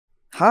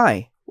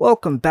Hi,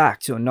 welcome back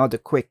to another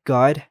quick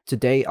guide.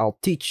 Today I'll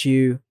teach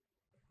you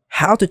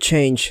how to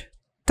change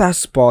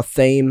taskbar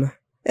theme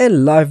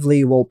in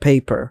Lively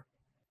Wallpaper.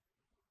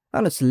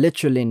 And it's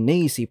literally an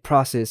easy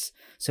process,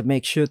 so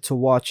make sure to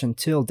watch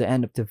until the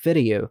end of the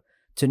video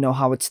to know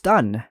how it's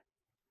done.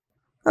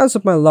 As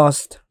of my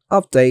last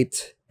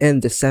update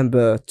in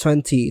December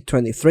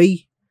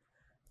 2023,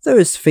 there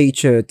is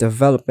feature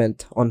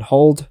development on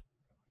hold.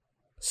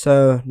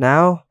 So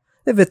now,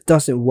 if it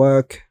doesn't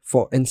work,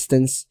 for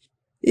instance,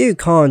 you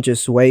can't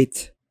just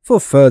wait for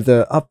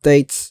further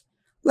updates,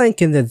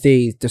 link in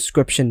the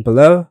description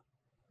below.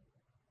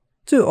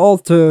 To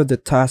alter the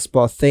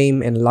taskbar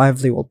theme in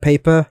Lively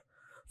Wallpaper,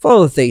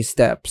 follow these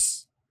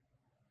steps.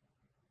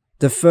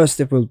 The first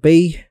step will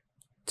be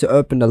to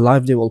open the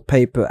Lively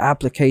Wallpaper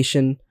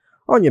application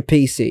on your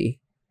PC.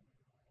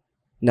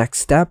 Next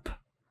step,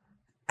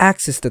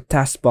 access the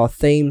taskbar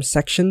theme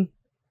section,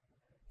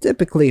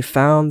 typically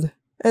found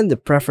in the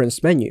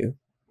preference menu.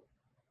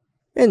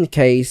 In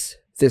case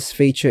this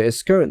feature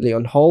is currently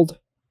on hold,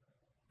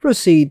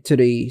 proceed to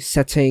the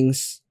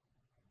settings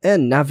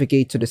and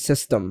navigate to the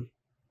system.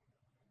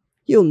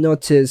 You'll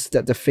notice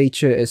that the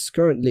feature is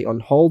currently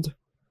on hold,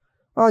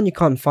 and you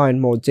can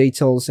find more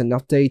details and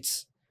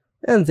updates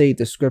in the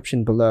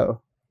description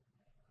below.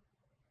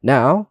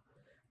 Now,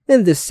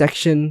 in this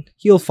section,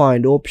 you'll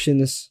find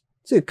options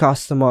to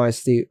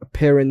customize the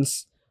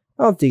appearance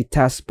of the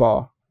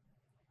taskbar.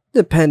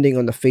 Depending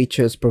on the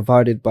features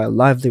provided by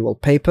Lively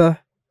Wallpaper,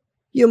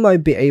 you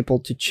might be able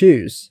to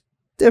choose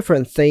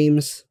different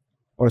themes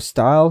or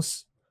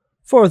styles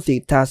for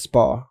the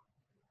taskbar.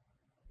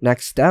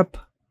 Next step,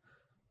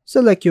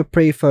 select your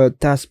preferred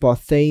taskbar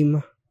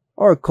theme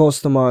or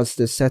customize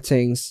the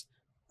settings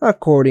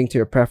according to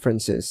your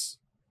preferences.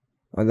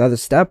 Another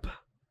step,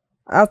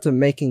 after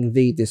making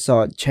the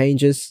desired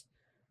changes,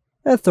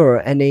 if there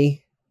are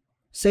any,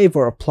 save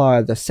or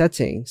apply the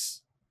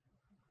settings.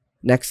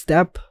 Next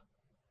step,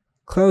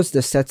 close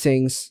the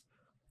settings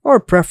or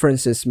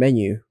preferences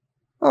menu,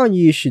 and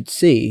you should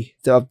see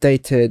the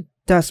updated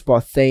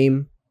taskbar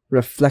theme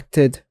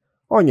reflected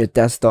on your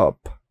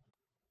desktop.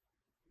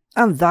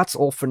 And that's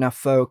all for now,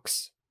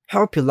 folks.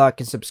 Hope you like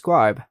and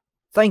subscribe.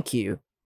 Thank you.